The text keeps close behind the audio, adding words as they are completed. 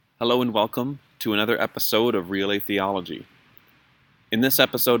Hello and welcome to another episode of Relay Theology. In this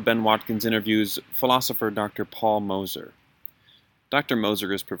episode, Ben Watkins interviews philosopher Dr. Paul Moser. Dr.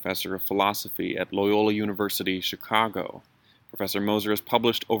 Moser is professor of philosophy at Loyola University, Chicago. Professor Moser has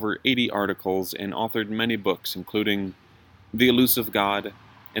published over 80 articles and authored many books, including The Elusive God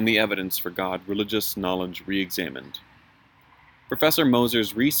and The Evidence for God, Religious Knowledge Reexamined. Professor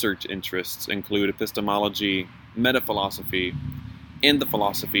Moser's research interests include epistemology, metaphilosophy, and the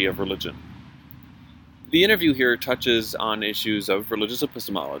philosophy of religion. The interview here touches on issues of religious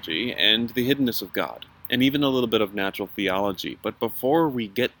epistemology and the hiddenness of God, and even a little bit of natural theology. But before we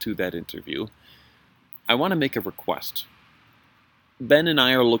get to that interview, I want to make a request. Ben and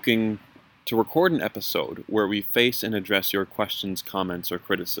I are looking to record an episode where we face and address your questions, comments, or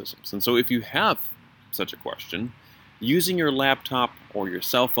criticisms. And so if you have such a question, using your laptop or your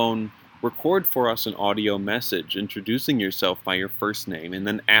cell phone, record for us an audio message introducing yourself by your first name and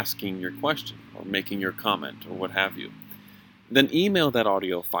then asking your question or making your comment or what have you. Then email that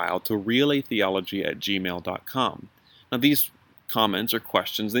audio file to relaytheology@gmail.com. Now these comments or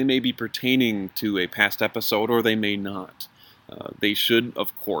questions, they may be pertaining to a past episode or they may not. They should,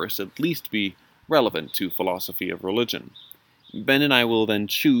 of course, at least be relevant to philosophy of religion. Ben and I will then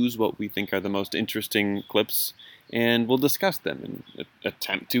choose what we think are the most interesting clips, and we'll discuss them and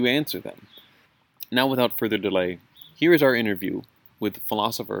attempt to answer them. Now, without further delay, here is our interview with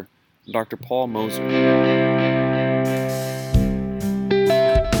philosopher Dr. Paul Moser.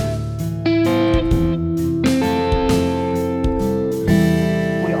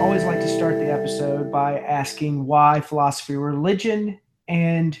 We always like to start the episode by asking why philosophy of religion,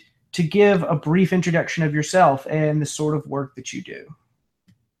 and to give a brief introduction of yourself and the sort of work that you do.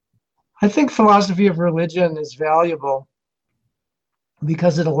 I think philosophy of religion is valuable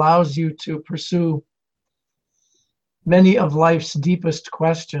because it allows you to pursue many of life's deepest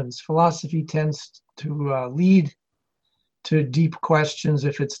questions. Philosophy tends to lead to deep questions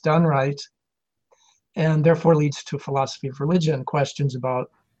if it's done right, and therefore leads to philosophy of religion, questions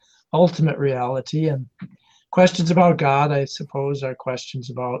about ultimate reality. And questions about God, I suppose, are questions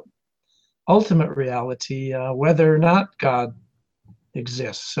about ultimate reality, whether or not God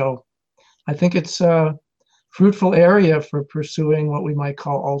exists. So I think it's a fruitful area for pursuing what we might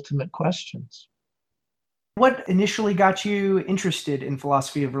call ultimate questions. What initially got you interested in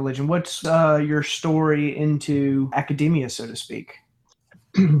philosophy of religion? What's your story into academia, so to speak?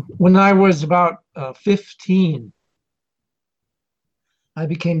 When I was about 15, I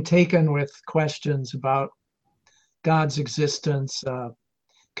became taken with questions about God's existence,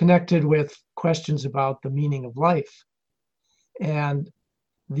 connected with questions about the meaning of life. And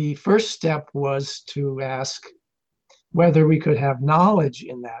the first step was to ask whether we could have knowledge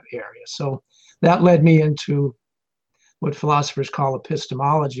in that area. So that led me into what philosophers call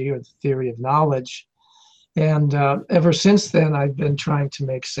epistemology, or the theory of knowledge. And ever since then, I've been trying to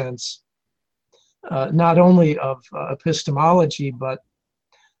make sense not only of epistemology, but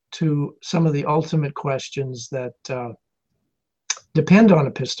to some of the ultimate questions that depend on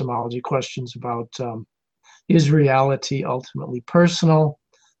epistemology, questions about is reality ultimately personal?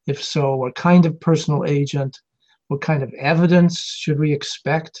 If so, what kind of personal agent? What kind of evidence should we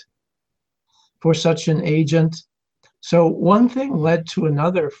expect for such an agent? So one thing led to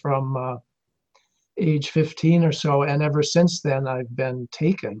another from age 15 or so, and ever since then I've been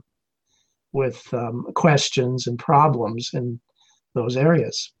taken with questions and problems in those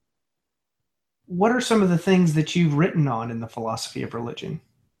areas. What are some of the things that you've written on in the philosophy of religion?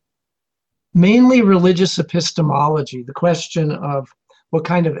 Mainly religious epistemology, the question of what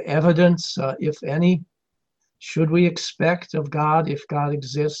kind of evidence, if any, should we expect of God if God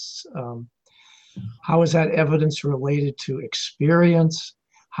exists? How is that evidence related to experience?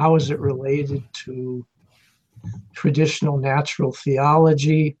 How is it related to traditional natural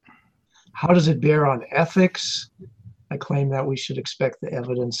theology? How does it bear on ethics? I claim that we should expect the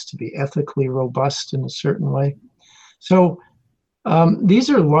evidence to be ethically robust in a certain way. So these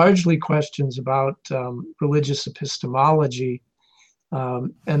are largely questions about religious epistemology,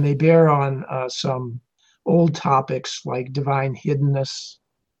 and they bear on some old topics like divine hiddenness.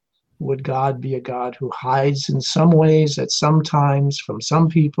 Would God be a God who hides in some ways, at some times, from some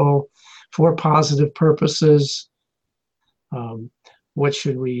people, for positive purposes? What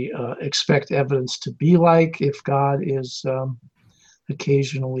should we expect evidence to be like if God is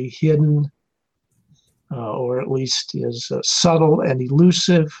occasionally hidden, or at least is subtle and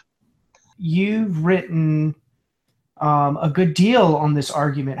elusive? You've written a good deal on this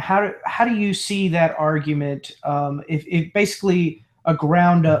argument. How do you see that argument? If basically a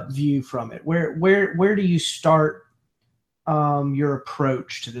ground up view from it, where do you start your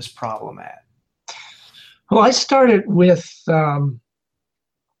approach to this problem at? Well, I started with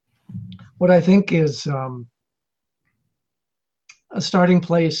what I think is a starting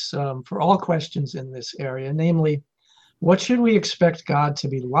place for all questions in this area, namely, what should we expect God to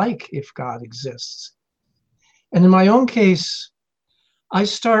be like if God exists? And in my own case, I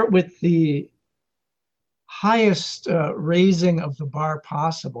start with the highest raising of the bar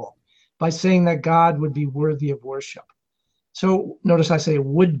possible by saying that God would be worthy of worship. So notice I say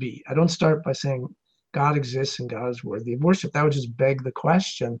would be. I don't start by saying God exists and God is worthy of worship. That would just beg the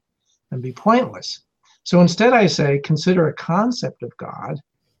question and be pointless. So instead I say, consider a concept of God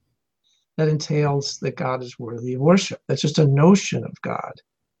that entails that God is worthy of worship. That's just a notion of God.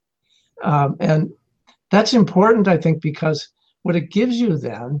 And that's important, I think, because what it gives you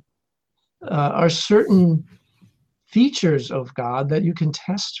then are certain features of God that you can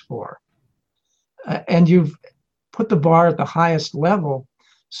test for. And you've put the bar at the highest level,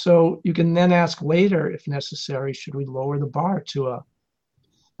 so you can then ask later, if necessary, should we lower the bar to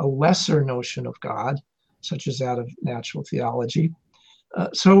a lesser notion of God, such as that of natural theology.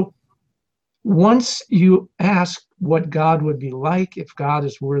 So once you ask what God would be like if God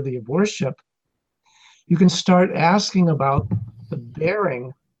is worthy of worship, you can start asking about the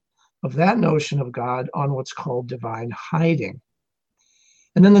bearing of that notion of God on what's called divine hiding.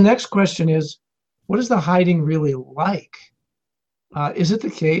 And then the next question is, what is the hiding really like? Is it the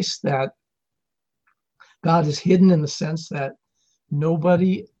case that God is hidden in the sense that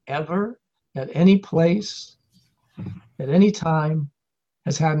nobody ever, at any place, at any time,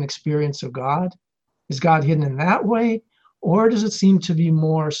 has had an experience of God? Is God hidden in that way? Or does it seem to be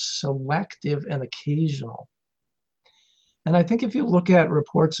more selective and occasional? And I think if you look at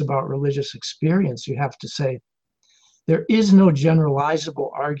reports about religious experience, you have to say there is no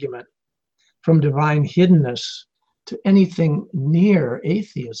generalizable argument from divine hiddenness to anything near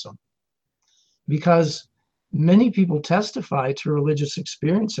atheism, because many people testify to religious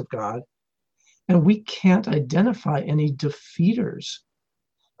experience of God, and we can't identify any defeaters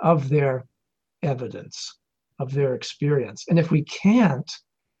of their evidence, of their experience. And if we can't,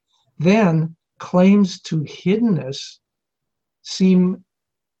 then claims to hiddenness seem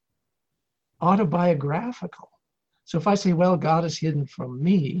autobiographical. So if I say, well, God is hidden from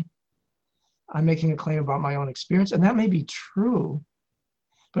me, I'm making a claim about my own experience, and that may be true,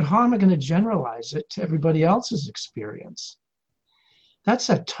 but how am I going to generalize it to everybody else's experience? That's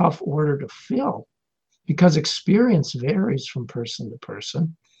a tough order to fill, because experience varies from person to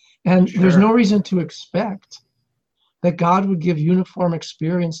person, and there's no reason to expect that God would give uniform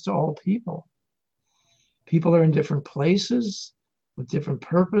experience to all people. People are in different places, with different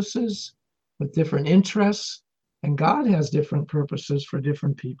purposes, with different interests, and God has different purposes for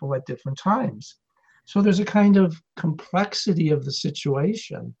different people at different times. So there's a kind of complexity of the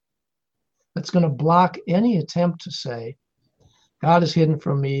situation that's going to block any attempt to say, God is hidden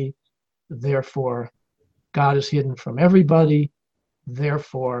from me, therefore God is hidden from everybody,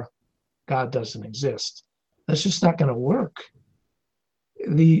 therefore God doesn't exist. That's just not going to work.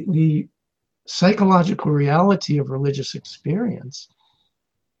 The psychological reality of religious experience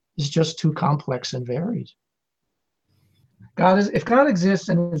is just too complex and varied. If God exists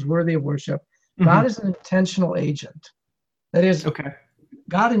and is worthy of worship, God is an intentional agent. That is,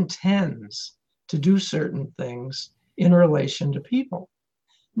 God intends to do certain things in relation to people.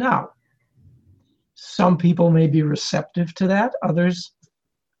 Now, some people may be receptive to that, others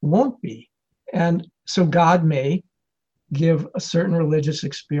won't be. And so God may give a certain religious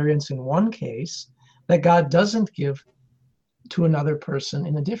experience in one case that God doesn't give to another person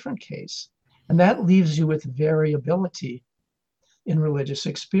in a different case. And that leaves you with variability in religious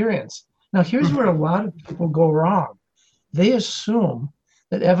experience. Now, here's where a lot of people go wrong. They assume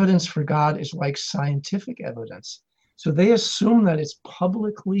that evidence for God is like scientific evidence. So they assume that it's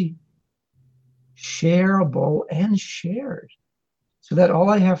publicly shareable and shared, so that all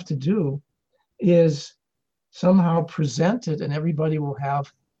I have to do is somehow present it and everybody will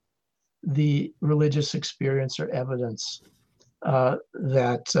have the religious experience or evidence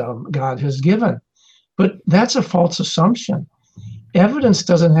that God has given. But that's a false assumption. Evidence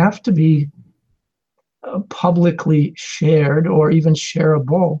doesn't have to be publicly shared or even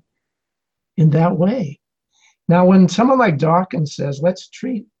shareable in that way. Now, when someone like Dawkins says, let's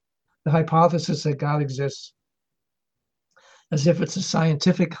treat the hypothesis that God exists as if it's a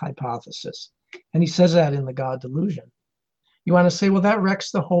scientific hypothesis, and he says that in The God Delusion, you want to say, well, that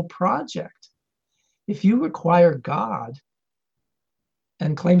wrecks the whole project. If you require God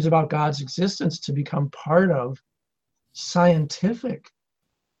and claims about God's existence to become part of scientific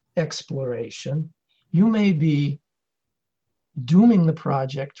exploration, you may be dooming the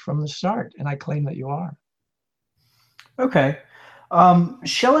project from the start. And I claim that you are. Okay.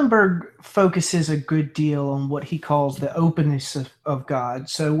 Schellenberg focuses a good deal on what he calls the openness of God.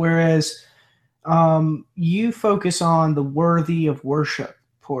 So whereas you focus on the worthy of worship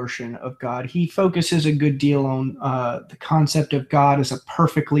portion of God, he focuses a good deal on the concept of God as a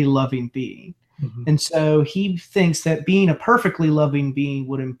perfectly loving being. Mm-hmm. And so he thinks that being a perfectly loving being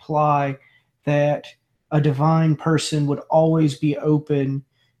would imply that a divine person would always be open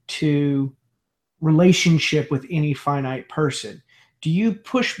to relationship with any finite person. Do you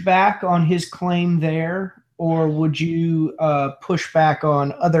push back on his claim there, or would you push back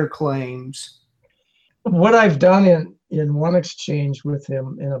on other claims? What I've done in one exchange with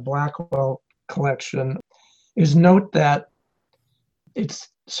him in a Blackwell collection is note that it's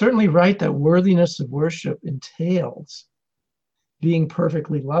certainly right that worthiness of worship entails being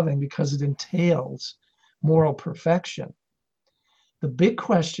perfectly loving because it entails moral perfection. The big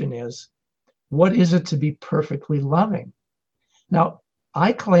question is, what is it to be perfectly loving? Now,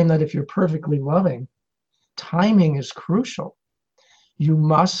 I claim that if you're perfectly loving, timing is crucial. You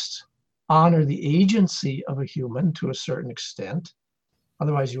must honor the agency of a human to a certain extent.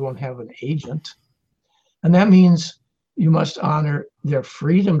 Otherwise, you won't have an agent. And that means you must honor their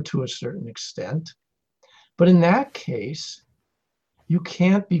freedom to a certain extent. But in that case, you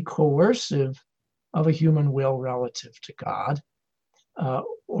can't be coercive of a human will relative to God,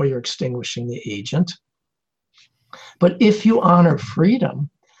 or you're extinguishing the agent. But if you honor freedom,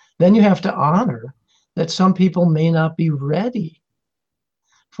 then you have to honor that some people may not be ready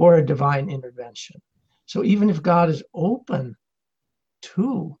for a divine intervention. So even if God is open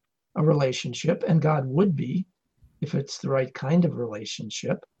to a relationship, and God would be if it's the right kind of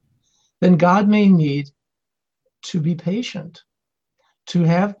relationship, then God may need to be patient, to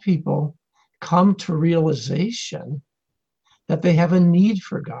have people come to realization that they have a need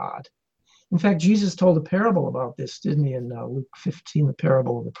for God. In fact, Jesus told a parable about this, didn't he, in Luke 15, the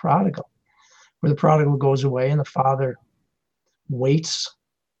parable of the prodigal, where the prodigal goes away and the father waits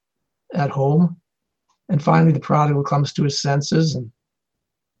at home. And finally, the prodigal comes to his senses and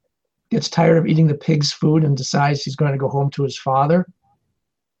gets tired of eating the pig's food and decides he's going to go home to his father.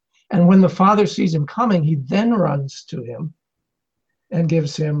 And when the father sees him coming, he then runs to him and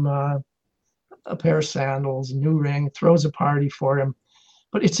gives him a pair of sandals, a new ring, throws a party for him.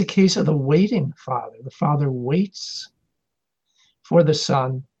 But it's a case of the waiting father. The father waits for the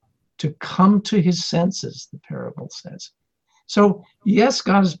son to come to his senses, the parable says. So, yes,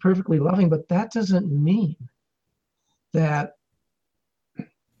 God is perfectly loving, but that doesn't mean that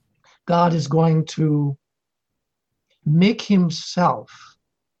God is going to make himself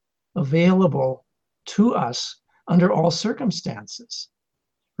available to us under all circumstances.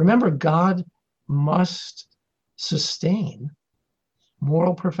 Remember, God must sustain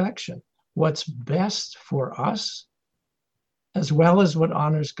moral perfection, what's best for us, as well as what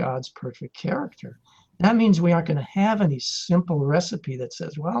honors God's perfect character. That means we aren't going to have any simple recipe that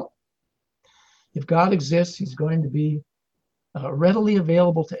says, well, if God exists, he's going to be readily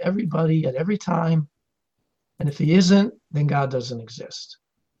available to everybody at every time. And if he isn't, then God doesn't exist.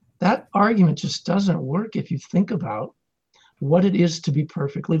 That argument just doesn't work if you think about what it is to be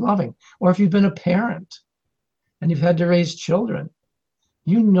perfectly loving. Or if you've been a parent and you've had to raise children,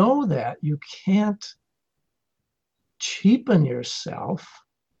 you know that you can't cheapen yourself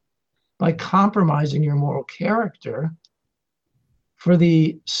by compromising your moral character for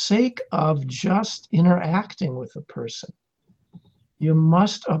the sake of just interacting with a person. You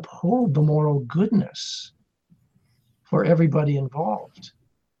must uphold the moral goodness for everybody involved.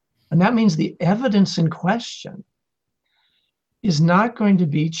 And that means the evidence in question is not going to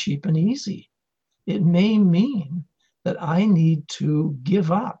be cheap and easy. It may mean that I need to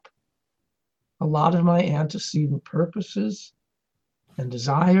give up a lot of my antecedent purposes and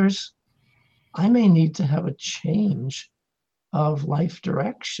desires. I may need to have a change of life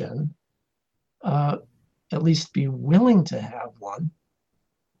direction, at least be willing to have one,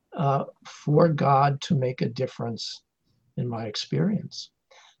 for God to make a difference in my experience.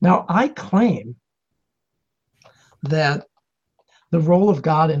 Now, I claim that the role of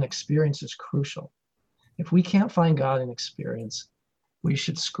God in experience is crucial. If we can't find God in experience, we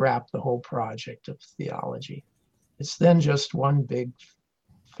should scrap the whole project of theology. It's then just one big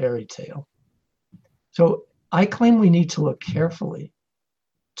fairy tale. So I claim we need to look carefully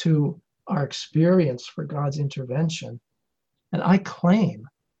to our experience for God's intervention. And I claim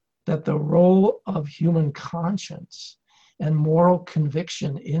that the role of human conscience and moral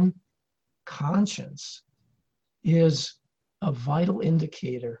conviction in conscience is a vital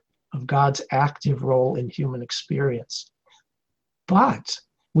indicator of God's active role in human experience. But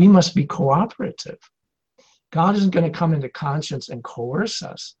we must be cooperative. God isn't going to come into conscience and coerce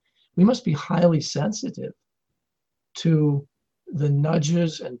us. We must be highly sensitive to the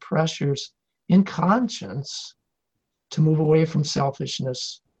nudges and pressures in conscience to move away from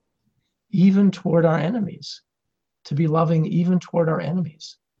selfishness, even toward our enemies, to be loving even toward our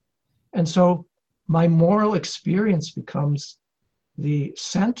enemies. And so my moral experience becomes the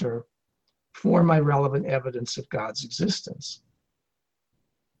center for my relevant evidence of God's existence.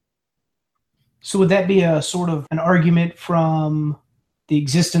 So would that be a sort of an argument from the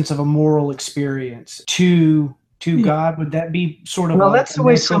existence of a moral experience to God? Would that be sort of that's the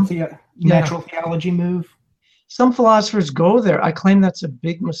way natural theology move? Some philosophers go there. I claim that's a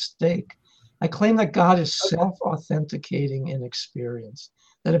big mistake. I claim that God is self-authenticating in experience.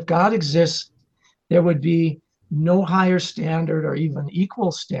 That if God exists, there would be no higher standard or even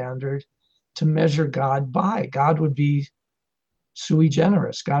equal standard to measure God by. God would be sui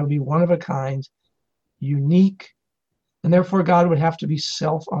generis. God would be one of a kind, unique, and therefore God would have to be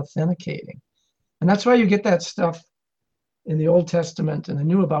self-authenticating. And that's why you get that stuff in the Old Testament and the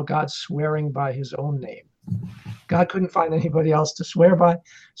New about God swearing by his own name. God couldn't find anybody else to swear by,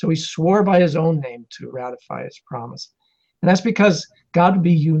 so he swore by his own name to ratify his promise. And that's because God would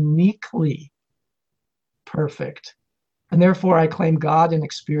be uniquely perfect. And therefore I claim God in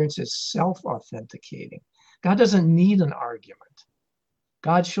experience is self-authenticating. God doesn't need an argument.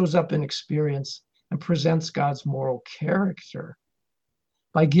 God shows up in experience and presents God's moral character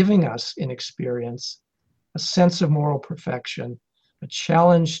by giving us in experience a sense of moral perfection, a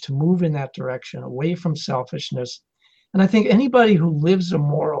challenge to move in that direction away from selfishness. And I think anybody who lives a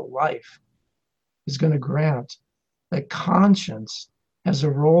moral life is going to grant that conscience has a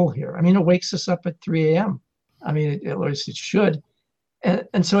role here. I mean, it wakes us up at 3 a.m. I mean, at least it should.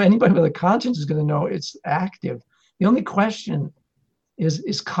 And so anybody with a conscience is going to know it's active. The only question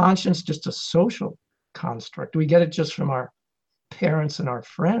is conscience just a social construct? Do we get it just from our parents and our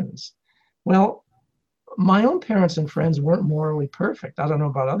friends? Well, my own parents and friends weren't morally perfect. I don't know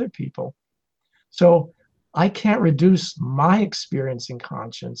about other people. So I can't reduce my experiencing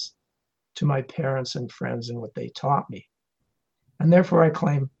conscience to my parents and friends and what they taught me. And therefore I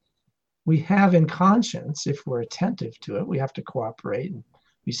claim we have in conscience, if we're attentive to it, we have to cooperate and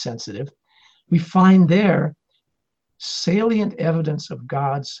be sensitive. We find there salient evidence of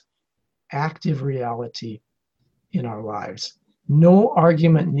God's active reality in our lives. No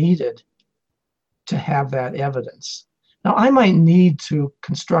argument needed to have that evidence. Now, I might need to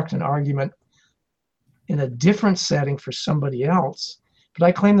construct an argument in a different setting for somebody else, but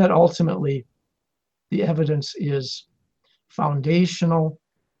I claim that ultimately the evidence is foundational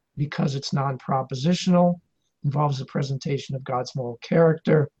because it's non-propositional, involves the presentation of God's moral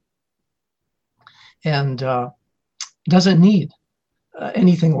character, and doesn't need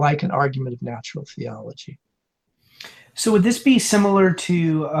anything like an argument of natural theology. So would this be similar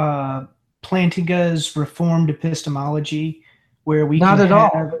to Plantinga's Reformed epistemology, where we not can at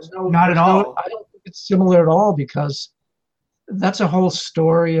have, all. Not at all. I don't think it's similar at all, because that's a whole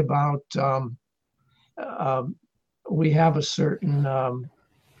story about we have a certain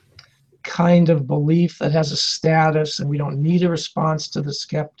kind of belief that has a status, and we don't need a response to the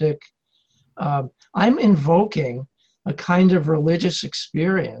skeptic. I'm invoking a kind of religious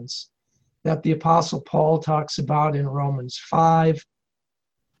experience that the Apostle Paul talks about in Romans 5,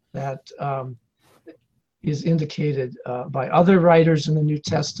 that is indicated by other writers in the New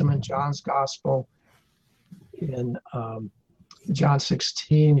Testament, John's Gospel. In John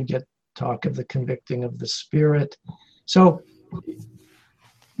 16, you get talk of the convicting of the Spirit. So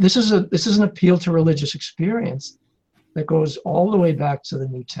this is an appeal to religious experience that goes all the way back to the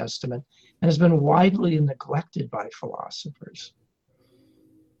New Testament and has been widely neglected by philosophers.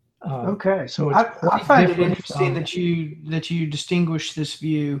 Okay, so I find it interesting that you distinguish this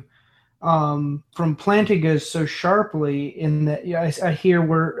view from Plantinga's so sharply, in that I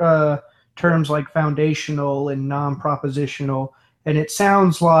hear terms like foundational and non-propositional, and it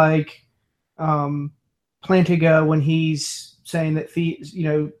sounds like Plantinga, when he's saying that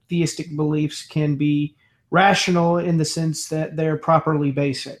theistic beliefs can be rational in the sense that they're properly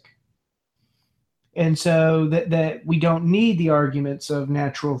basic. And so that we don't need the arguments of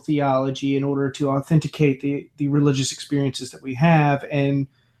natural theology in order to authenticate the religious experiences that we have and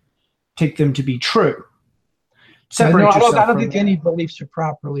take them to be true. I don't think any beliefs are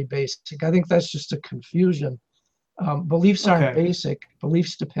properly basic. I think that's just a confusion. Beliefs aren't basic.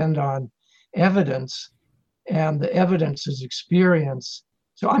 Beliefs depend on evidence, and the evidence is experience.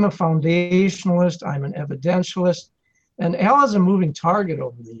 So I'm a foundationalist, I'm an evidentialist, and Al is a moving target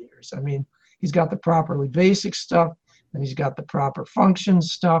over the years. I mean, he's got the properly basic stuff, and he's got the proper function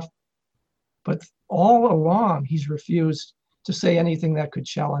stuff. But all along, he's refused to say anything that could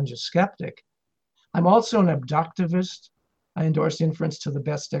challenge a skeptic. I'm also an abductivist. I endorse inference to the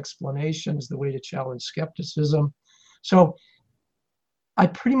best explanation as the way to challenge skepticism. So I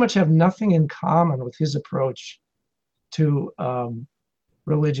pretty much have nothing in common with his approach to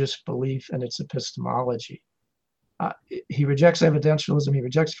religious belief and its epistemology. He rejects evidentialism, he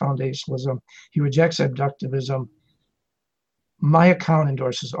rejects foundationalism, he rejects abductivism. My account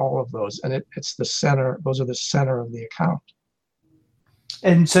endorses all of those, and it's the center, those are the center of the account.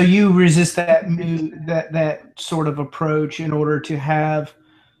 And so you resist that sort of approach in order to have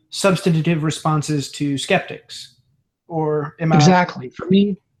substantive responses to skeptics, or am exactly. For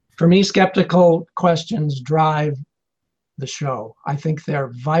me, skeptical questions drive the show. I think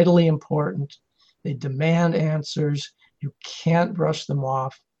they're vitally important. They demand answers. You can't brush them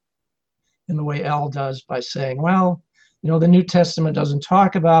off in the way L does by saying, well, the New Testament doesn't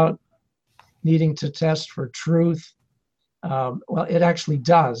talk about needing to test for truth. Well, it actually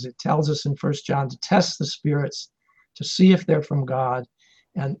does. It tells us in 1 John to test the spirits to see if they're from God.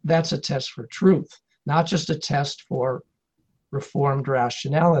 And that's a test for truth, not just a test for reformed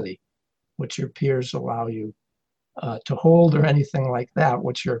rationality, which your peers allow you to hold, or anything like that,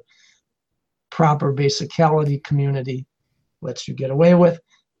 which your proper basicality community lets you get away with.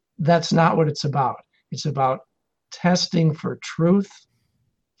 That's not what it's about. It's about testing for truth,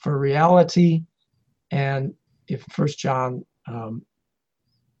 for reality, and if 1 John,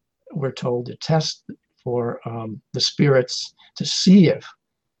 we're told to test for the spirits to see if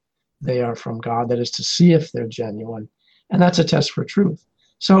they are from God, that is, to see if they're genuine, and that's a test for truth.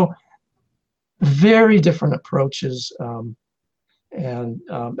 So very different approaches.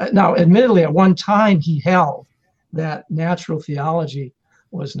 Now, admittedly, at one time he held that natural theology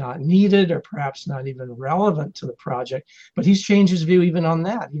was not needed, or perhaps not even relevant to the project, but he's changed his view even on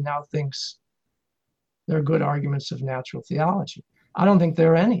that. He now thinks there are good arguments of natural theology. I don't think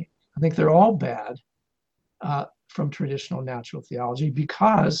there are any. I think they're all bad from traditional natural theology,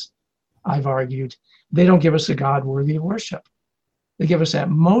 because I've argued they don't give us a God worthy of worship. They give us at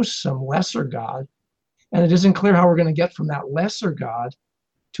most some lesser God, and it isn't clear how we're going to get from that lesser God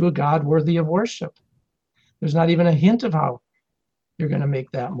to a God worthy of worship. There's not even a hint of how you're going to make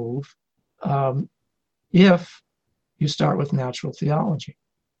that move if you start with natural theology.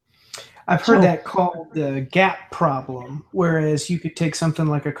 I've heard that called the gap problem, whereas you could take something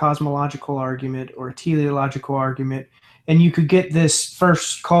like a cosmological argument or a teleological argument, and you could get this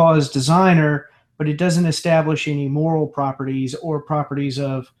first cause designer, but it doesn't establish any moral properties or properties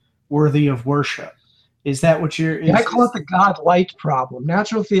of worthy of worship. Is that what you're... I call it the God light problem.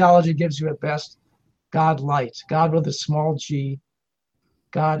 Natural theology gives you at best God light, God with a small g,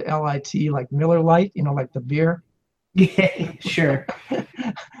 God L-I-T, like Miller Lite, like the beer. Yeah, sure.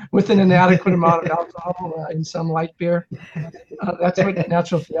 With an inadequate amount of alcohol in some light beer. That's what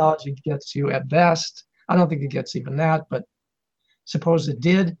natural theology gets you at best. I don't think it gets even that, but suppose it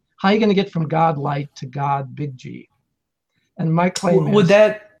did. How are you going to get from God light to God big G? And my claim would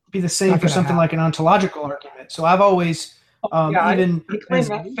that be the same for something like an ontological argument? So I've always I claim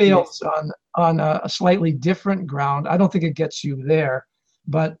that fails on a slightly different ground. I don't think it gets you there,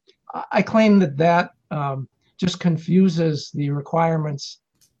 but I claim that just confuses the requirements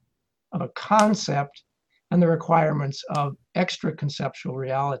of a concept and the requirements of extra conceptual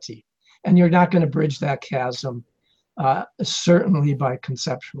reality. And you're not going to bridge that chasm, certainly by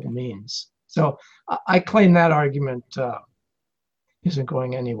conceptual means. So I claim that argument isn't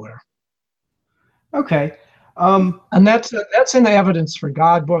going anywhere. Okay. And that's in the Evidence for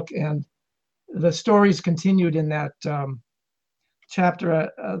God book, and the stories continued in that chapter,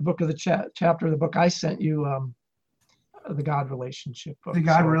 chapter of the book I sent you, the God Relationship book. The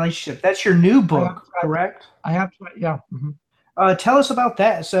God Relationship. That's your new book, correct? I have, yeah. Mm-hmm. Tell us about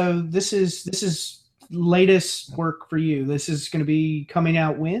that. So this is latest work for you. This is going to be coming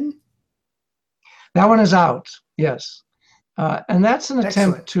out when? That one is out, yes. And that's an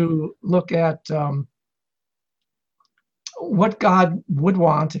attempt to look at what God would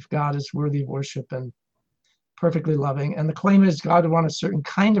want if God is worthy of worship and perfectly loving. And the claim is God would want a certain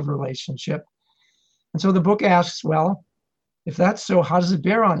kind of relationship. And so the book asks, well, if that's so, how does it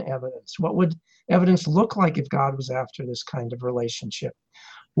bear on evidence? What would evidence look like if God was after this kind of relationship?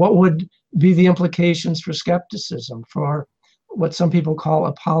 What would be the implications for skepticism, for what some people call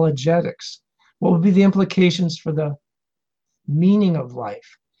apologetics? What would be the implications for the meaning of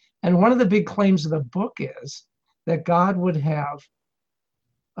life? And one of the big claims of the book is that God would have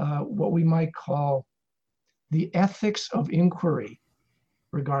what we might call the ethics of inquiry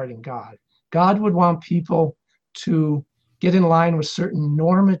regarding God. God would want people to get in line with certain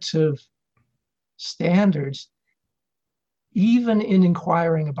normative standards, even in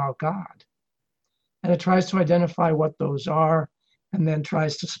inquiring about God. And it tries to identify what those are, and then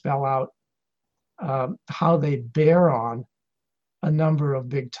tries to spell out how they bear on a number of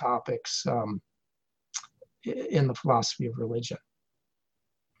big topics in the philosophy of religion.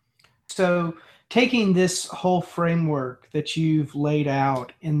 So, taking this whole framework that you've laid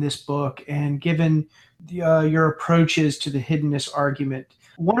out in this book and given your approaches to the hiddenness argument,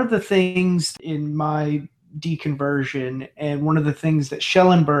 one of the things in my deconversion and one of the things that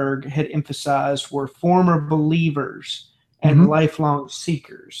Schellenberg had emphasized were former believers and lifelong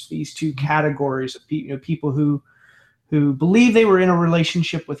seekers. These two categories of people who believe they were in a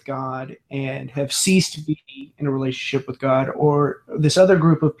relationship with God and have ceased to be in a relationship with God, or this other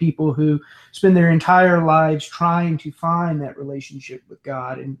group of people who spend their entire lives trying to find that relationship with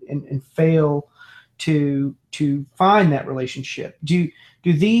God and fail to find that relationship. Do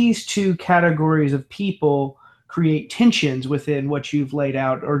these two categories of people create tensions within what you've laid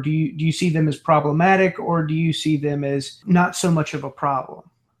out, or do you see them as problematic, or do you see them as not so much of a problem?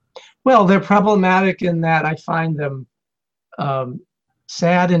 Well, they're problematic in that I find them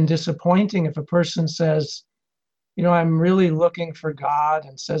sad and disappointing if a person says, I'm really looking for God,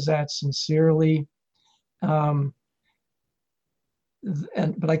 and says that sincerely, but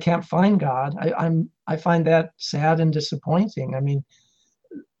I can't find God. I find that sad and disappointing. I mean,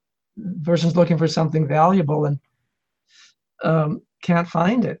 the person's looking for something valuable and can't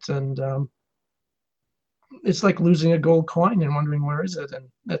find it, and it's like losing a gold coin and wondering where is it, and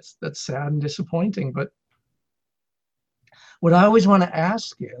that's sad and disappointing. But what I always want to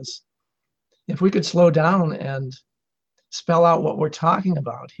ask is, if we could slow down and spell out what we're talking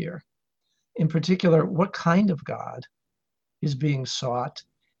about here, in particular, what kind of God is being sought,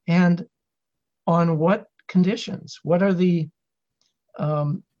 and on what conditions? What are the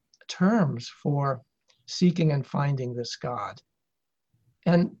terms for seeking and finding this God?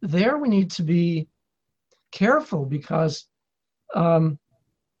 And there we need to be careful, because the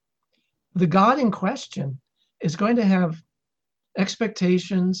God in question is going to have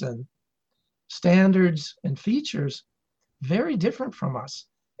expectations and standards and features very different from us.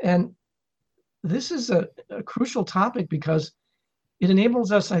 And this is a crucial topic, because it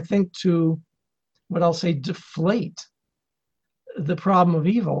enables us, I think, to, what I'll say, deflate the problem of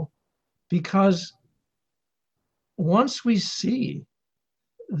evil, because once we see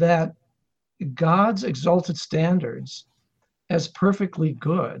that God's exalted standards as perfectly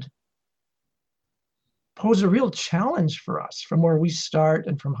good pose a real challenge for us from where we start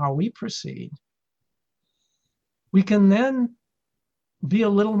and from how we proceed, we can then be a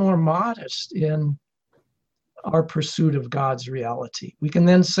little more modest in our pursuit of God's reality. We can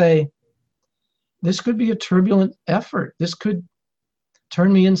then say, this could be a turbulent effort. This could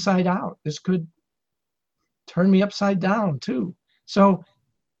turn me inside out. This could turn me upside down too. So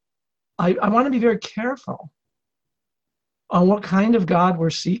I want to be very careful on what kind of God we're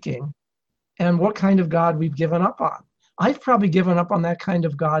seeking and what kind of God we've given up on. I've probably given up on that kind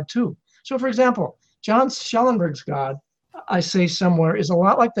of God too. So for example, John Schellenberg's God, I say somewhere, is a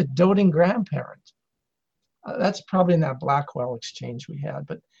lot like the doting grandparent. That's probably in that Blackwell exchange we had,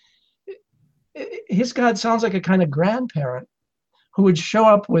 but his God sounds like a kind of grandparent who would show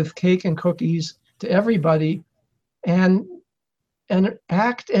up with cake and cookies to everybody and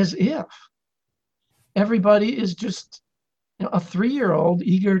act as if everybody is just a 3-year-old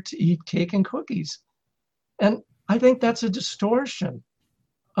eager to eat cake and cookies. And I think that's a distortion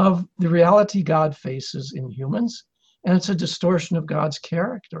of the reality God faces in humans, and it's a distortion of God's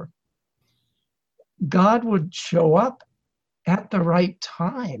character. God would show up at the right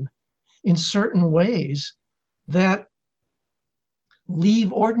time in certain ways that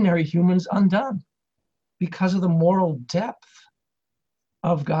leave ordinary humans undone because of the moral depth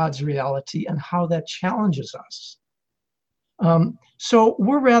of God's reality and how that challenges us. So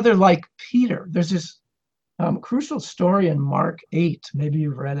we're rather like Peter. There's this crucial story in Mark 8, maybe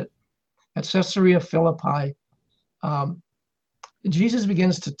you've read it, at Caesarea Philippi. Jesus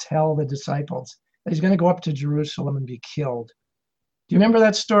begins to tell the disciples that he's going to go up to Jerusalem and be killed. Do you remember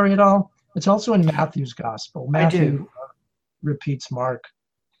that story at all? It's also in Matthew's gospel. Matthew I do. Repeats Mark.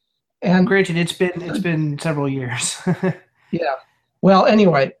 And granted, it's been several years. yeah. Well,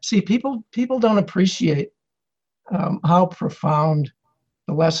 anyway, see, people don't appreciate how profound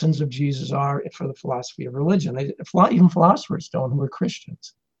the lessons of Jesus are for the philosophy of religion. Even philosophers don't, who are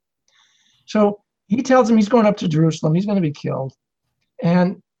Christians. So he tells him he's going up to Jerusalem. He's going to be killed.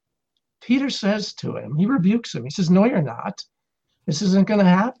 And Peter says to him, he rebukes him. He says, no, you're not. This isn't going to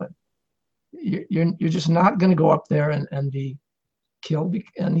happen. You're just not going to go up there and be killed.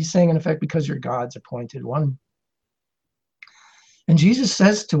 And he's saying, in effect, because you're God's appointed one. And Jesus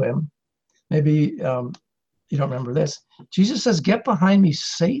says to him, maybe you don't remember this. Jesus says, "Get behind me,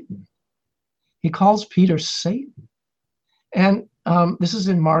 Satan." He calls Peter Satan. And this is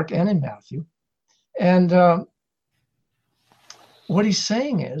in Mark and in Matthew. And what he's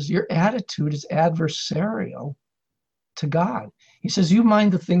saying is your attitude is adversarial to God. He says, you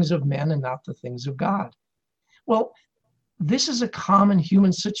mind the things of men and not the things of God. Well, this is a common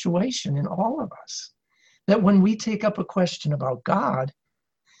human situation in all of us, that when we take up a question about God,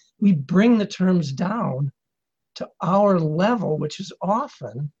 we bring the terms down to our level, which is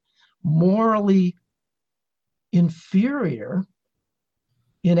often morally inferior,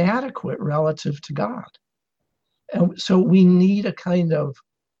 inadequate relative to God. And so we need a kind of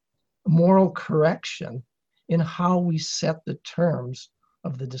moral correction in how we set the terms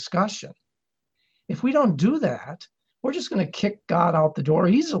of the discussion. If we don't do that, we're just going to kick God out the door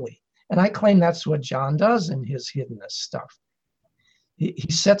easily. And I claim that's what John does in his hiddenness stuff.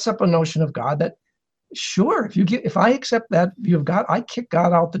 He sets up a notion of God that, sure, if I accept that view of God, I kick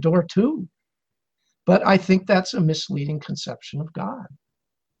God out the door too. But I think that's a misleading conception of God.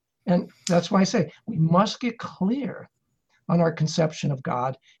 And that's why I say we must get clear on our conception of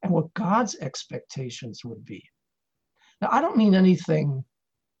God and what God's expectations would be. Now, I don't mean anything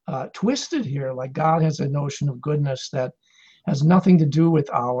twisted here, like God has a notion of goodness that has nothing to do with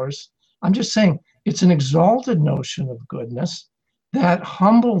ours. I'm just saying it's an exalted notion of goodness that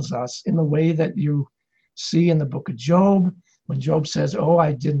humbles us in the way that you see in the book of Job, when Job says, "Oh,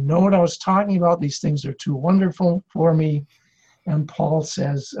 I didn't know what I was talking about. These things are too wonderful for me." And Paul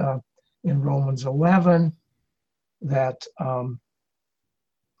says in Romans 11 that the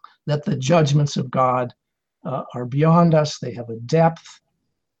judgments of God are beyond us. They have a depth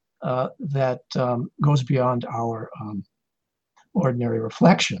that goes beyond our ordinary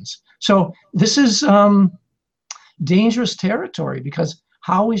reflections. So this is dangerous territory, because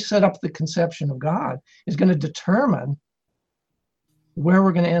how we set up the conception of God is going to determine where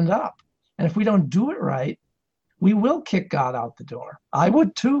we're going to end up. And if we don't do it right, we will kick God out the door. I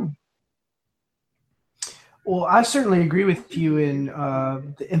would too. Well, I certainly agree with you in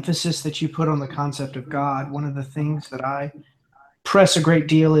the emphasis that you put on the concept of God. One of the things that I press a great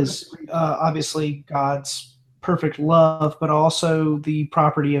deal is obviously God's perfect love, but also the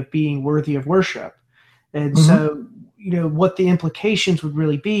property of being worthy of worship. And so, what the implications would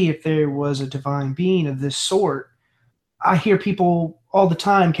really be if there was a divine being of this sort. I hear people all the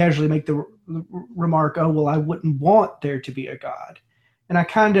time casually make the remark, "Oh, well, I wouldn't want there to be a God." And it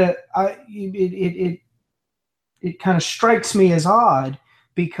kind of strikes me as odd,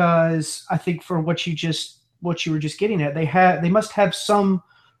 because I think for what you were just getting at, they must have some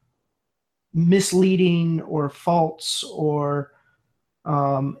misleading or false or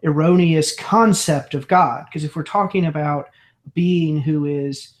erroneous concept of God. Because if we're talking about a being who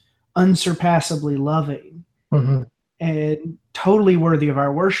is unsurpassably loving and totally worthy of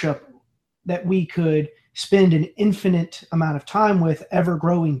our worship, that we could spend an infinite amount of time with, ever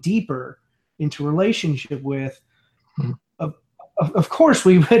growing deeper into relationship with, of course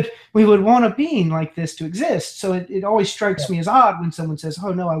we would want a being like this to exist. So it always strikes me as odd when someone says,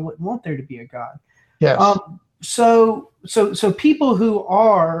 "Oh no, I wouldn't want there to be a God." Yes. So people who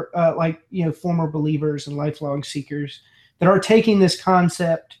are former believers and lifelong seekers that are taking this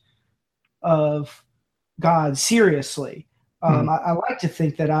concept of God seriously, I like to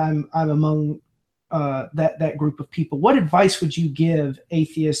think that I'm among that group of people. What advice would you give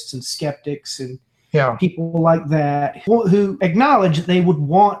atheists and skeptics and people like that who acknowledge that they would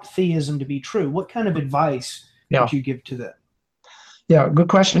want theism to be true? What kind of advice would you give to them? Yeah, good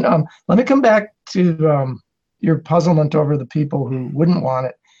question. Let me come back to your puzzlement over the people who wouldn't want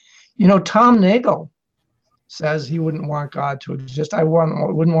it. Tom Nagel says he wouldn't want God to exist.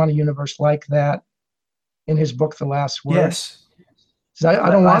 Wouldn't want a universe like that, in his book, The Last Word. Yes. I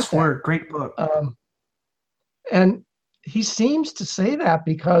don't want Last Word, great book. And he seems to say that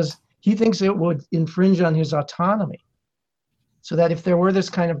because he thinks it would infringe on his autonomy. So that if there were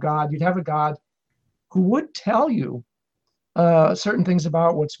this kind of God, you'd have a God who would tell you certain things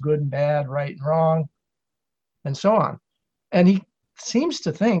about what's good and bad, right and wrong, and so on. And he seems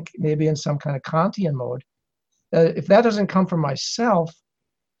to think, maybe in some kind of Kantian mode, that if that doesn't come from myself,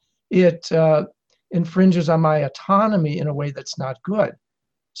 it infringes on my autonomy in a way that's not good.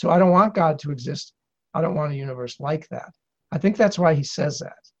 So I don't want God to exist. I don't want a universe like that. I think that's why he says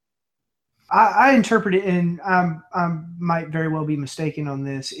that. I interpret it, and I might very well be mistaken on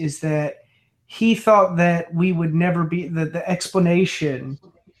this, is that he thought that we would never be, the explanation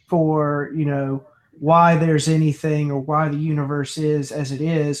for, why there's anything or why the universe is as it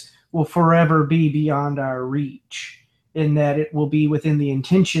is will forever be beyond our reach, in that it will be within the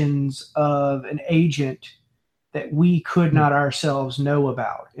intentions of an agent that we could not ourselves know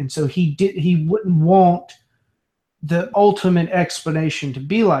about. And so he wouldn't want the ultimate explanation to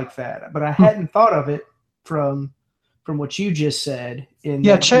be like that. But I hadn't thought of it from what you just said.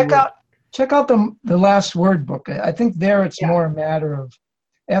 Check out the Last Word book. I think there it's more a matter of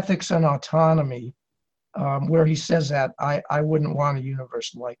ethics and autonomy, where he says that I wouldn't want a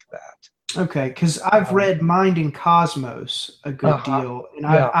universe like that. Okay, because I've read Mind and Cosmos a good deal, and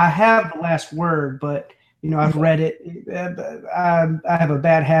I have the Last Word, but I've read it. I have a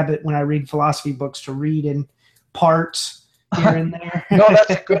bad habit when I read philosophy books to read in parts here and there. No, that's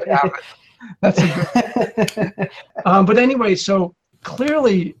a good habit. That's a good. But anyway, so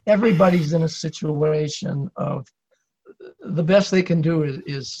clearly everybody's in a situation of the best they can do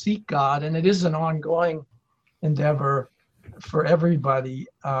is seek God, and it is an ongoing endeavor for everybody,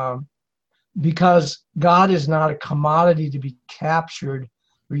 because God is not a commodity to be captured,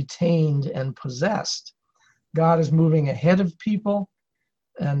 retained, and possessed. God is moving ahead of people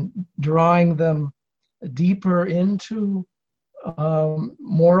and drawing them deeper into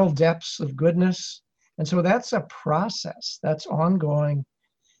moral depths of goodness. And so that's a process that's ongoing,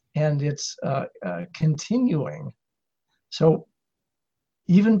 and it's continuing. So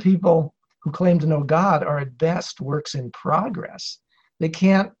even people who claim to know God are at best works in progress. They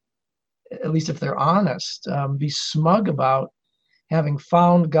can't, at least if they're honest, be smug about having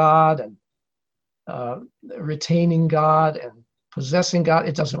found God and retaining God and possessing God.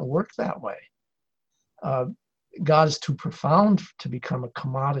 It doesn't work that way. God is too profound to become a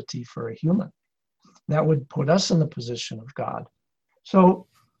commodity for a human. That would put us in the position of God. So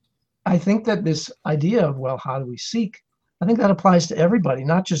I think that this idea of, well, how do we seek? I think that applies to everybody,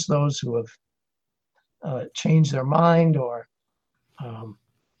 not just those who have changed their mind or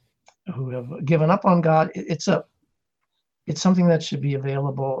who have given up on God. It's something that should be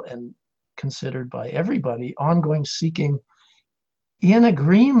available and considered by everybody, ongoing seeking in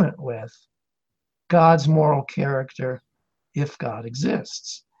agreement with God's moral character, if God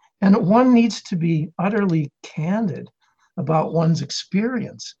exists. And one needs to be utterly candid about one's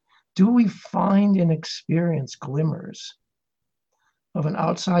experience. Do we find in experience glimmers of an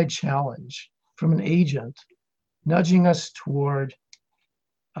outside challenge from an agent nudging us toward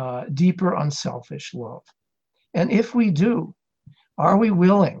deeper unselfish love? And if we do, are we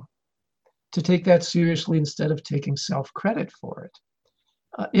willing to take that seriously instead of taking self-credit for it?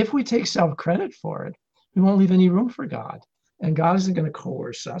 If we take self-credit for it, we won't leave any room for God. And God isn't going to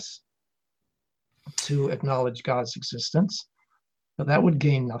coerce us to acknowledge God's existence. But that would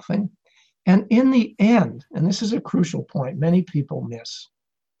gain nothing. And in the end, and this is a crucial point many people miss,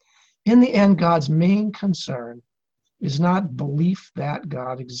 in the end, God's main concern is not belief that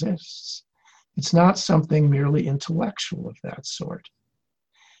God exists. It's not something merely intellectual of that sort.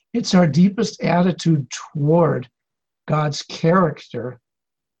 It's our deepest attitude toward God's character,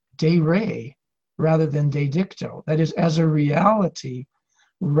 de re, rather than de dicto. That is, as a reality,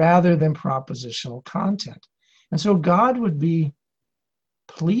 rather than propositional content. And so God would be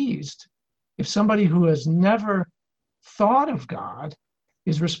pleased if somebody who has never thought of God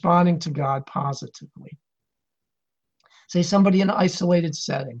is responding to God positively. Say somebody in an isolated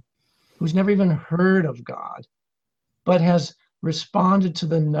setting who's never even heard of God, but has responded to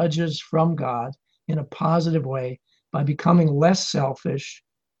the nudges from God in a positive way by becoming less selfish,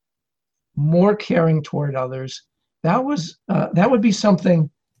 more caring toward others. That would be something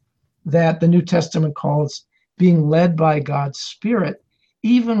that the New Testament calls being led by God's Spirit,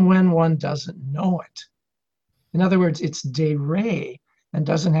 even when one doesn't know it. In other words, it's de re and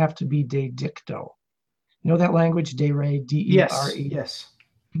doesn't have to be de dicto. You know that language, de re, D-E-R-E? Yes.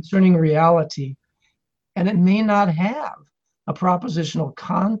 Concerning reality. And it may not have a propositional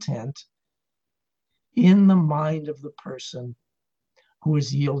content in the mind of the person who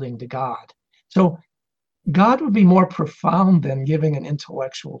is yielding to God. So God would be more profound than giving an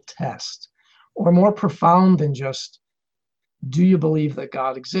intellectual test, or more profound than just, do you believe that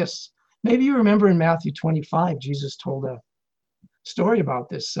God exists? Maybe you remember in Matthew 25, Jesus told a story about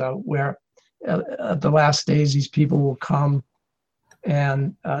this, where at the last days, these people will come,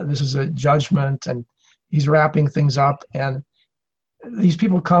 and this is a judgment, and he's wrapping things up, and these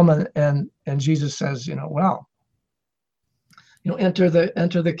people come, and Jesus says, enter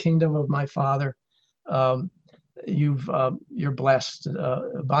the kingdom of my Father. You're blessed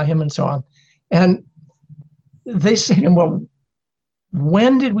by him, and so on. And they say to him, well,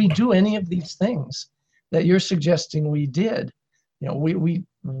 when did we do any of these things that you're suggesting we did? We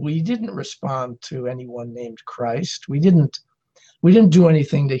we didn't respond to anyone named Christ. We didn't do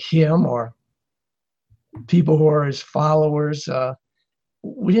anything to him or people who are his followers.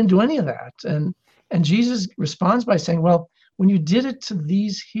 We didn't do any of that. And Jesus responds by saying, well, when you did it to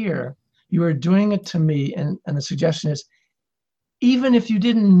these here, you are doing it to me. And the suggestion is, even if you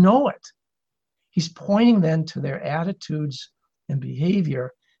didn't know it, he's pointing then to their attitudes and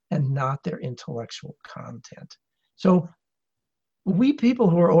behavior and not their intellectual content. So we people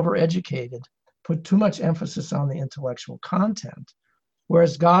who are overeducated put too much emphasis on the intellectual content,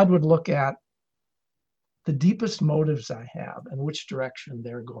 whereas God would look at the deepest motives I have and which direction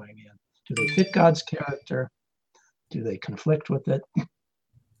they're going in. Do they fit God's character? Do they conflict with it?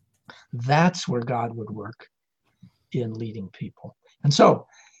 That's where God would work in leading people. And so,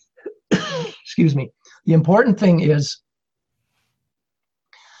 excuse me, the important thing is,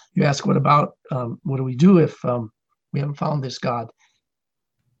 you ask, what about, what do we do if we haven't found this God?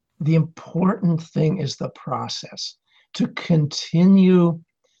 The important thing is the process, to continue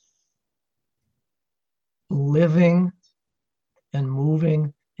living and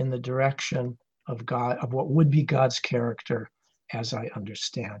moving in the direction of God, of what would be God's character as I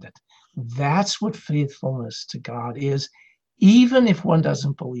understand it. That's what faithfulness to God is, even if one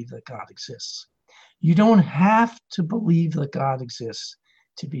doesn't believe that God exists. You don't have to believe that God exists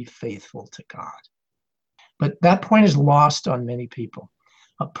to be faithful to God. But that point is lost on many people.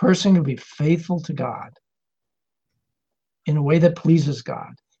 A person can be faithful to God in a way that pleases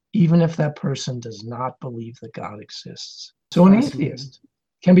God, even if that person does not believe that God exists. So an atheist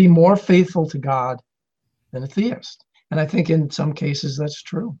can be more faithful to God than a theist. And I think in some cases that's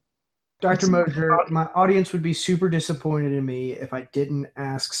true. Dr. Moser, my audience would be super disappointed in me if I didn't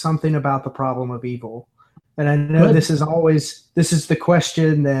ask something about the problem of evil. And I know Good. this is the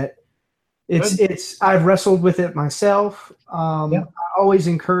question that I've wrestled with it myself. I always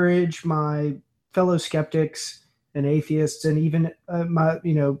encourage my fellow skeptics and atheists, and even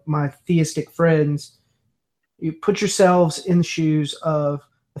my theistic friends, you put yourselves in the shoes of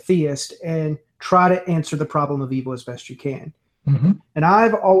a theist and try to answer the problem of evil as best you can. Mm-hmm. And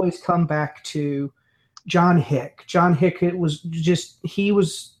I've always come back to John Hick. John Hick, he was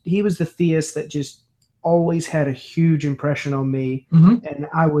the theist that just always had a huge impression on me. Mm-hmm. And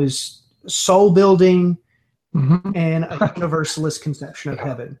I was soul building Mm-hmm. and a universalist conception of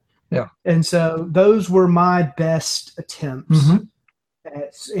heaven. Yeah. And so those were my best attempts Mm-hmm.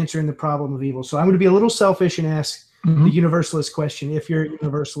 at answering the problem of evil. So I'm going to be a little selfish and ask Mm-hmm. the universalist question, if you're a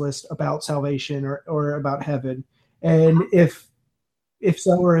universalist, about salvation or about heaven. And if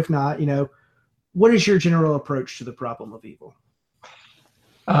so, or if not, what is your general approach to the problem of evil?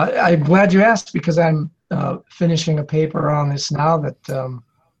 I'm glad you asked, because I'm finishing a paper on this now that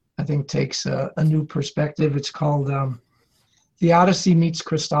I think takes a new perspective. It's called Theodicy Meets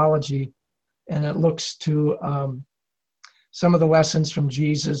Christology, and it looks to some of the lessons from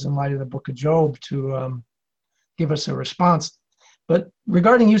Jesus in light of the book of Job to give us a response. But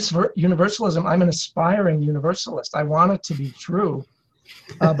regarding universalism, I'm an aspiring universalist. I want it to be true.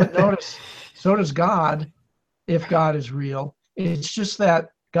 But notice, so does God, if God is real. It's just that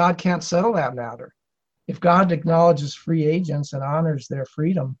God can't settle that matter. If God acknowledges free agents and honors their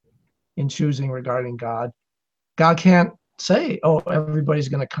freedom in choosing regarding God, God can't say, oh, everybody's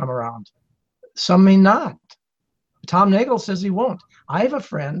going to come around. Some may not. Tom Nagel says he won't. I have a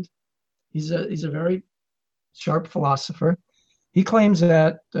friend. He's a very sharp philosopher. He claims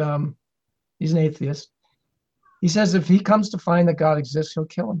that he's an atheist. He says if he comes to find that God exists, he'll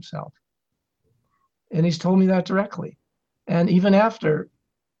kill himself. And he's told me that directly. And even after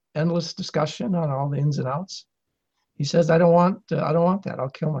endless discussion on all the ins and outs, he says, I don't want that. I'll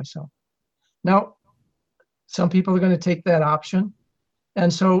kill myself. Now, some people are going to take that option.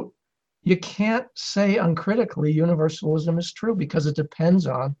 And so you can't say uncritically universalism is true, because it depends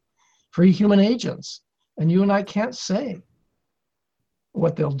on free human agents. And you and I can't say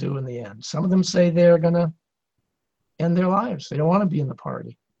what they'll do in the end. Some of them say they're going to end their lives. They don't want to be in the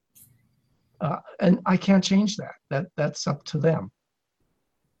party. And I can't change that. That's up to them.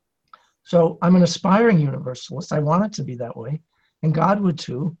 So I'm an aspiring universalist. I want it to be that way. And God would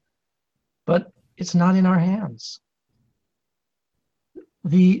too. But it's not in our hands.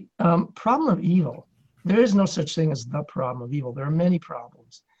 The problem of evil, there is no such thing as the problem of evil. There are many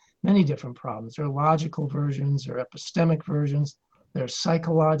problems, many different problems. There are logical versions, there are epistemic versions, there are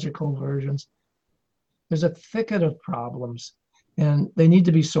psychological versions. There's a thicket of problems, and they need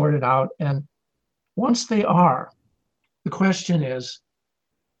to be sorted out. And once they are, the question is,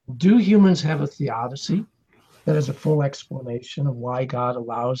 do humans have a theodicy that is a full explanation of why God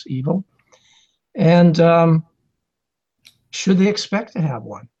allows evil? And Should they expect to have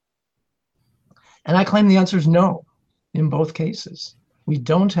one? And I claim the answer is no in both cases. We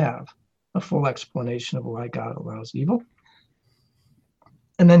don't have a full explanation of why God allows evil.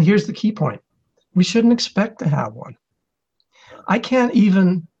 And then here's the key point. We shouldn't expect to have one. I can't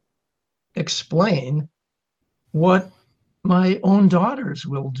even explain what my own daughters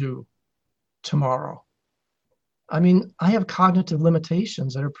will do tomorrow. I mean, I have cognitive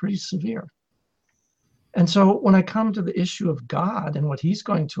limitations that are pretty severe. And so when I come to the issue of God and what he's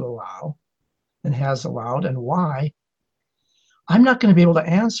going to allow and has allowed and why, I'm not going to be able to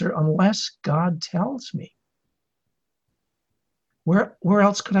answer unless God tells me. Where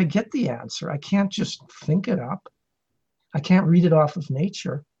else could I get the answer? I can't just think it up. I can't read it off of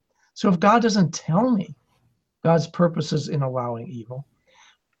nature. So if God doesn't tell me God's purposes in allowing evil,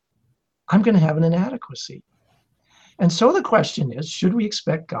 I'm going to have an inadequacy. And so the question is, should we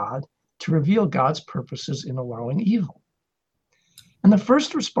expect God to reveal God's purposes in allowing evil? And the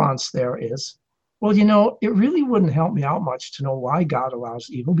first response there is, well, you know, it really wouldn't help me out much to know why God allows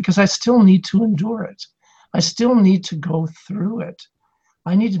evil, because I still need to endure it. I still need to go through it.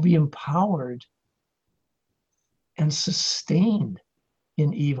 I need to be empowered and sustained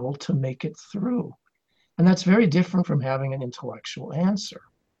in evil to make it through. And that's very different from having an intellectual answer.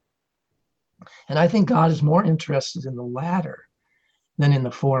 And I think God is more interested in the latter than in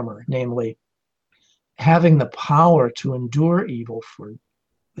the former, namely, having the power to endure evil for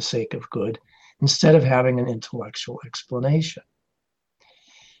the sake of good, instead of having an intellectual explanation.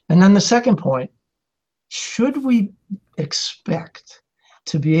 And then the second point, should we expect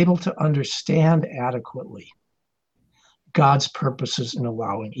to be able to understand adequately God's purposes in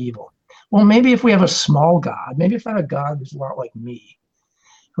allowing evil? Well, maybe if we have a small God, maybe if I have a God who's a lot like me,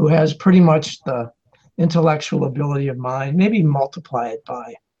 who has pretty much the intellectual ability of mine, maybe multiply it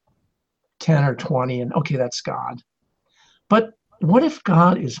by 10 or 20, and okay, that's God. But what if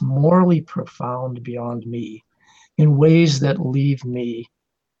God is morally profound beyond me in ways that leave me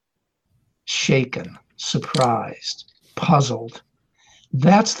shaken, surprised, puzzled?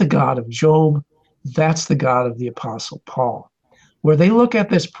 That's the God of Job. That's the God of the Apostle Paul, where they look at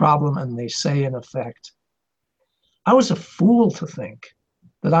this problem and they say, in effect, I was a fool to think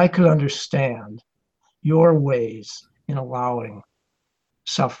that I could understand your ways in allowing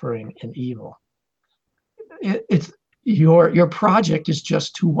suffering and evil. Your project is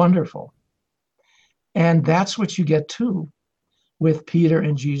just too wonderful. And that's what you get to with Peter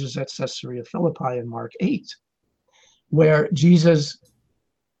and Jesus at Caesarea Philippi in Mark 8, where Jesus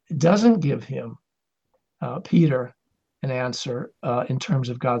doesn't give him, Peter, an answer in terms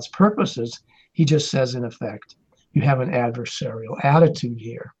of God's purposes. He just says, in effect, you have an adversarial attitude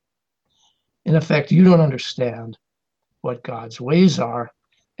here. In effect, you don't understand what God's ways are.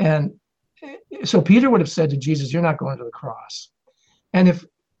 And so Peter would have said to Jesus, you're not going to the cross. And if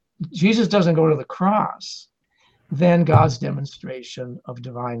Jesus doesn't go to the cross, then God's demonstration of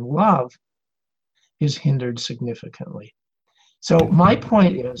divine love is hindered significantly. So my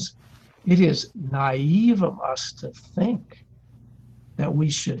point is, it is naive of us to think that we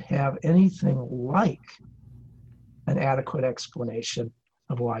should have anything like an adequate explanation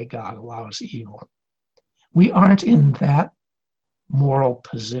of why God allows evil. We aren't in that moral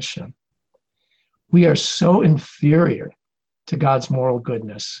position. We are so inferior to God's moral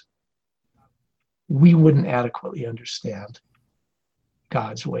goodness, we wouldn't adequately understand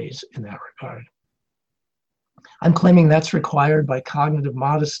God's ways in that regard. I'm claiming that's required by cognitive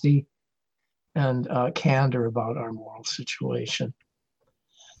modesty and candor about our moral situation.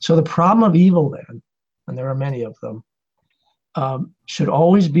 So the problem of evil then, and there are many of them, should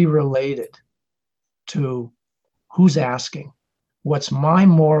always be related to who's asking. What's my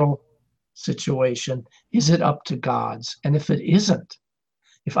moral situation? Is it up to God's? And if it isn't,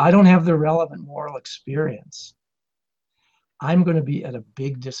 if I don't have the relevant moral experience, I'm going to be at a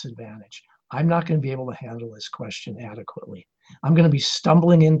big disadvantage. I'm not going to be able to handle this question adequately. I'm going to be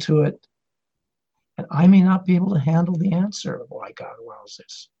stumbling into it, and I may not be able to handle the answer of why God allows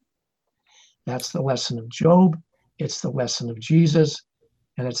this. That's the lesson of Job. It's the lesson of Jesus,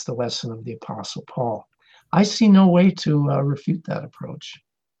 and it's the lesson of the Apostle Paul. I see no way to refute that approach.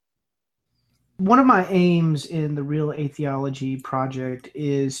 One of my aims in the Real Atheology project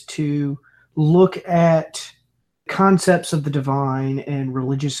is to look at concepts of the divine and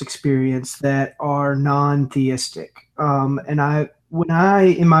religious experience that are non-theistic. And when I,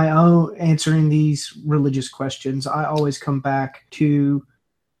 in my own answering these religious questions, I always come back to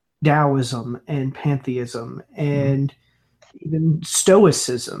Taoism and pantheism and even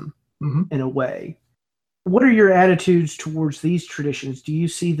Stoicism in a way. What are your attitudes towards these traditions? Do you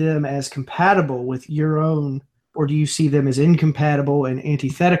see them as compatible with your own or do you see them as incompatible and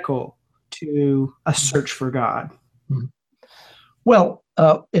antithetical to a search for God? Well,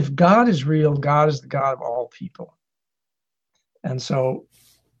 if God is real, God is the God of all people. And so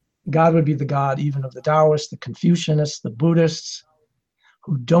God would be the God even of the Taoists, the Confucianists, the Buddhists,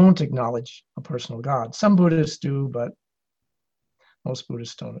 who don't acknowledge a personal God. Some Buddhists do, but most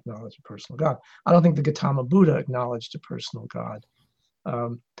Buddhists don't acknowledge a personal God. I don't think the Gautama Buddha acknowledged a personal God.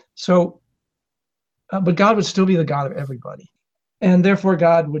 But God would still be the God of everybody. And therefore,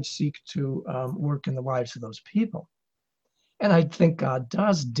 God would seek to work in the lives of those people. And I think God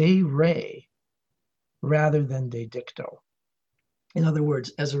does de re rather than de dicto. In other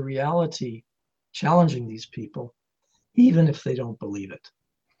words, as a reality, challenging these people, even if they don't believe it.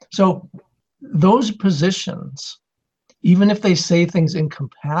 So those positions, even if they say things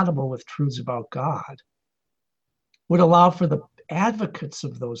incompatible with truths about God, would allow for the advocates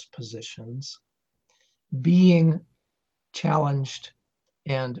of those positions being challenged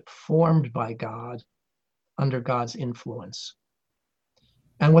and formed by God under God's influence.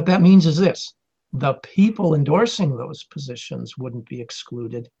 And what that means is this: the people endorsing those positions wouldn't be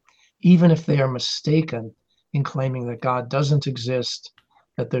excluded, even if they are mistaken in claiming that God doesn't exist,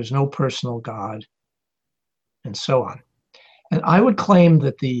 that there's no personal God, and so on. And I would claim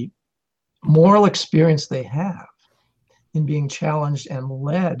that the moral experience they have in being challenged and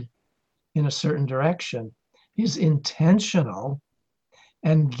led in a certain direction is intentional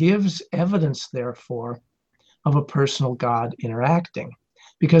and gives evidence, therefore, of a personal God interacting.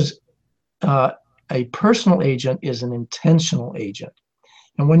 Because a personal agent is an intentional agent.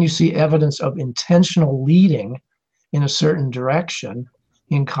 And when you see evidence of intentional leading in a certain direction,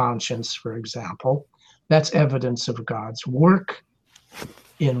 in conscience, for example, that's evidence of God's work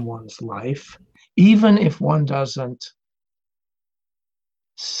in one's life, even if one doesn't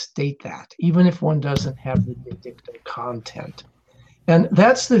state that, even if one doesn't have the dictative content. And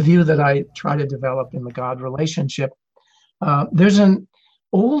that's the view that I try to develop in the God relationship. There's an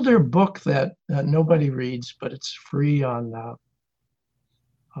older book that nobody reads, but it's free on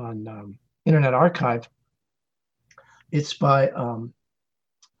Internet Archive. It's by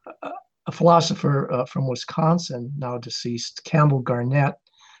a philosopher from Wisconsin, now deceased, Campbell Garnett,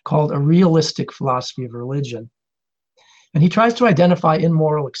 called A Realistic Philosophy of Religion. And he tries to identify in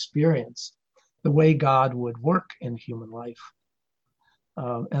moral experience the way God would work in human life.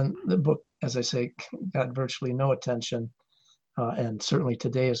 And the book, as I say, got virtually no attention, and certainly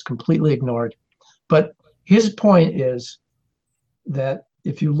today is completely ignored. But his point is that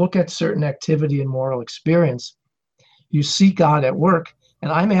if you look at certain activity and moral experience, you see God at work.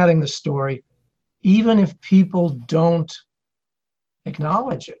 And I'm adding the story, even if people don't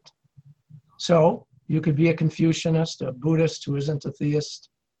acknowledge it. So you could be a Confucianist, a Buddhist who isn't a theist,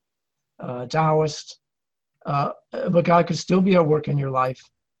 a Taoist, but God could still be at work in your life,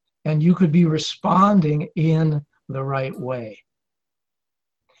 and you could be responding in the right way.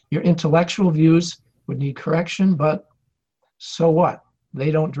 Your intellectual views would need correction, but so what?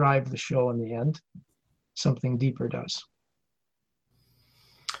 They don't drive the show in the end. Something deeper does.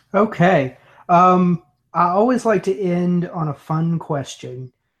 Okay. I always like to end on a fun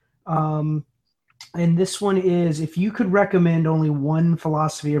question. And this one is, if you could recommend only one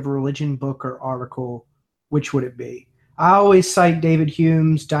philosophy of religion book or article, which would it be? I always cite David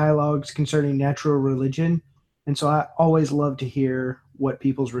Hume's Dialogues Concerning Natural Religion, and so I always love to hear what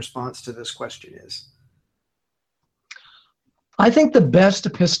people's response to this question is. I think the best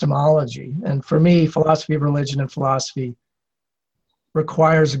epistemology, and for me, philosophy of religion and philosophy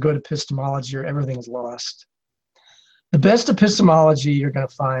requires a good epistemology or everything is lost. The best epistemology you're going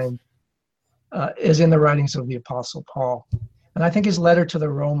to find is in the writings of the Apostle Paul. And I think his letter to the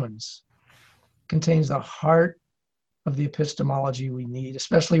Romans contains the heart of the epistemology we need,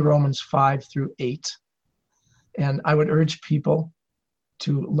 especially Romans 5-8. And I would urge people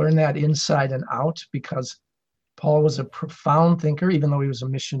to learn that inside and out, because Paul was a profound thinker, even though he was a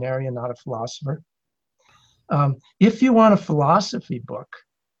missionary and not a philosopher. If you want a philosophy book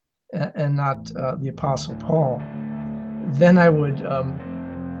and not the Apostle Paul, then I would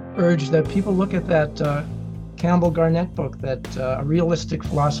urge that people look at that Campbell Garnett book, that A Realistic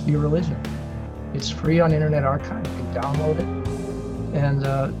Philosophy of Religion. It's free on Internet Archive. You can download it.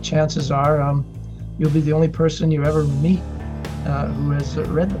 And chances are you'll be the only person you ever meet who has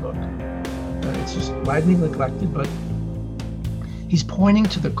read the book. It's just widely neglected, but he's pointing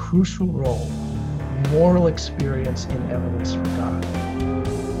to the crucial role of moral experience in evidence for God.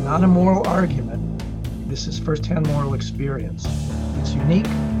 Not a moral argument. This is firsthand moral experience. It's unique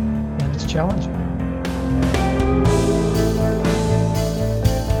and it's challenging.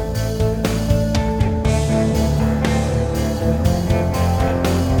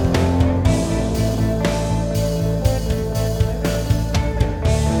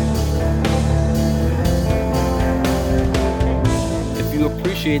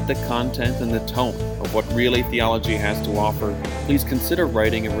 appreciate the content and the tone of what Relay Theology has to offer, please consider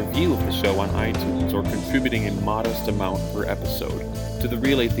writing a review of the show on iTunes or contributing a modest amount per episode to the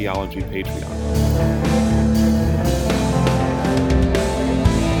Relay Theology Patreon.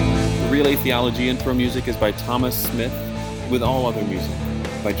 The Relay Theology intro music is by Thomas Smith, with all other music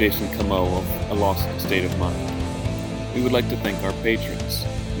by Jason Camo of A Lost State of Mind. We would like to thank our patrons,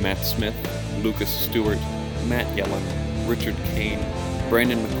 Matt Smith, Lucas Stewart, Matt Yellen, Richard Kane,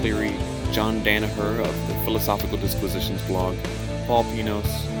 Brandon McCleary, John Danaher of the Philosophical Disquisitions blog, Paul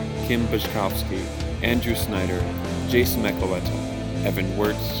Pinos, Kim Bishkovsky, Andrew Snyder, Jason Mekoleta, Evan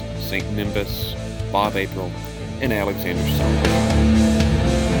Wirtz, St. Nimbus, Bob April, and Alexander Summers.